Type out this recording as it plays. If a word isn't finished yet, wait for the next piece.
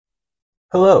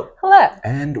Hello. Hello.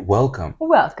 And welcome.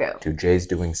 Welcome. To Jay's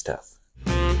Doing Stuff.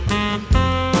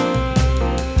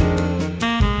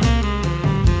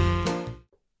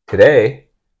 Today,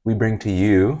 we bring to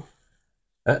you,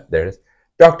 there it is,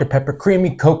 Dr. Pepper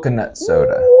Creamy Coconut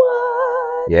Soda.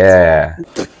 What? Yeah.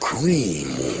 The cream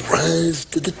will rise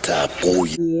to the top. Oh,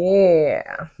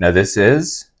 yeah. Now this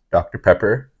is Dr.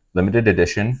 Pepper Limited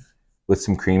Edition with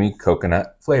some creamy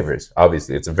coconut flavors.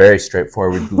 Obviously, it's a very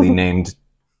straightforwardly named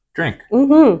drink.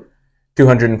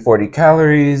 240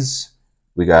 calories.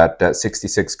 We got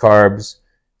 66 carbs,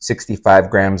 65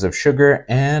 grams of sugar,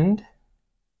 and,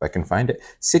 if I can find it,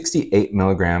 68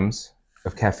 milligrams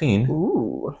of caffeine.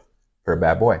 Ooh. For a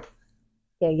bad boy.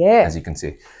 Yeah. As you can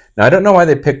see. Now, I don't know why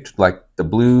they picked like the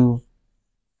blue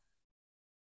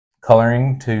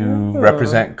coloring to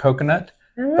represent coconut,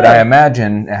 but I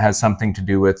imagine it has something to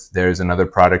do with there's another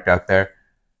product out there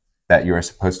that you are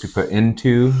supposed to put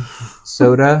into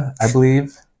soda, I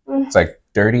believe. It's like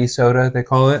dirty soda, they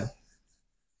call it.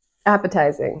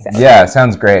 Appetizing. Yeah, it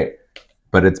sounds great.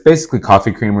 But it's basically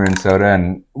coffee creamer and soda,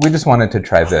 and we just wanted to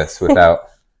try this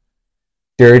without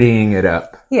dirtying it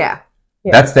up. Yeah.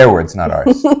 That's their words, not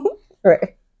ours.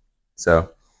 Right. So,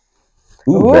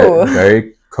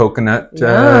 very coconut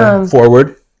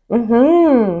forward.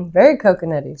 Very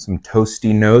coconutty. Some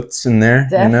toasty notes in there.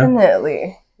 Definitely. You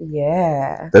know?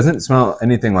 Yeah. Doesn't smell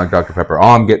anything like Dr. Pepper.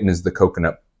 All I'm getting is the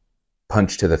coconut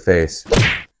punch to the face.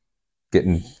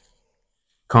 Getting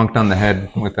conked on the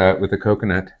head with a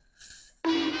coconut.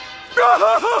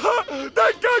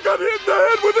 that guy got hit in the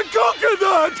head with a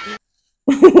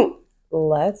coconut!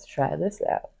 Let's try this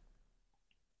out.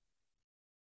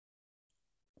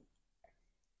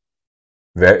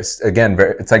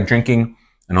 It's like drinking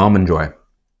an Almond Joy.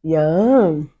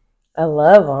 Yum. I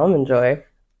love Almond Joy.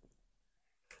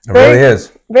 It really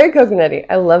is. Very coconutty.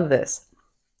 I love this.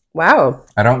 Wow.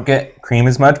 I don't get cream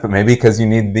as much, but maybe because you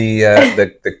need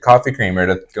the coffee creamer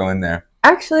to go in there.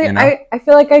 Actually, you know? I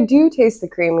feel like I do taste the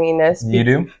creaminess. You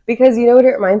do? Because you know what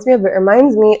it reminds me of? It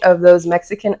reminds me of those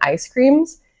Mexican ice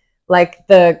creams. Like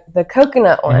the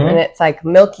coconut one, and it's like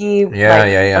milky,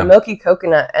 a milky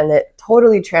coconut, and it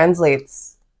totally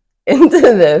translates into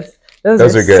this.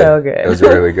 Those are good. So good. Those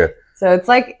are really good. So it's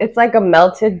like a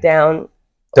melted down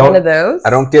one of those. I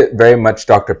don't get very much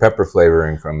Dr. Pepper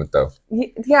flavoring from it though.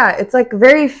 Yeah, it's like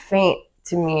very faint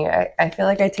to me. I feel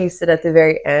like I taste it at the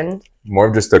very end. More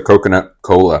of just a coconut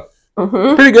cola.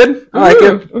 Pretty good. I like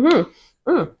it.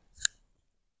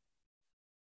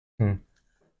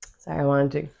 Sorry, I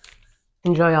wanted to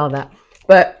enjoy all that.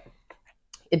 But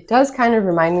it does kind of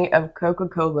remind me of Coca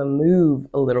Cola Move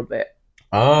a little bit.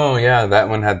 Oh, yeah. That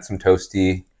one had some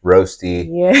toasty,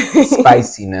 roasty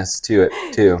spiciness to it,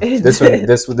 too.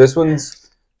 This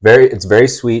one's very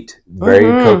sweet, very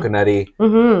coconutty.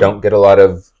 Don't get a lot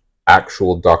of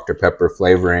actual Dr. Pepper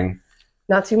flavoring.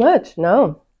 Not too much,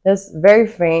 no. It's very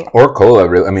faint. Or cola,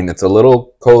 really. I mean, it's a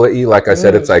little cola-y. Like I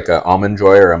said, it's like an Almond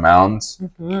Joy or a Mounds.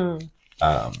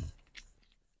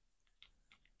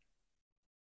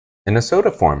 In a soda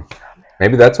form.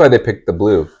 Maybe that's why they picked the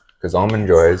blue, because Almond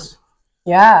Joys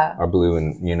are blue,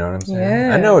 and you know what I'm saying?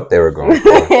 Yeah. I know what they were going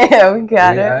for. Yeah, we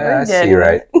got it. I see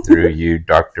right through you,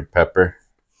 Dr. Pepper.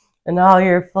 And all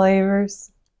your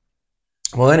flavors.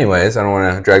 Well, anyways, I don't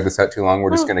want to drag this out too long. We're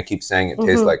just going to keep saying it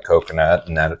tastes like coconut,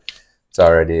 and that it's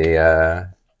already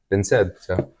been said.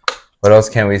 So what else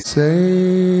can we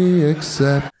say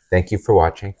except thank you for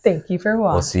watching. Thank you for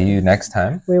watching. We'll see you next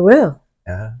time. We will.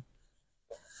 Yeah.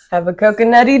 Have a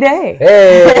coconutty day.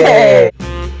 Hey!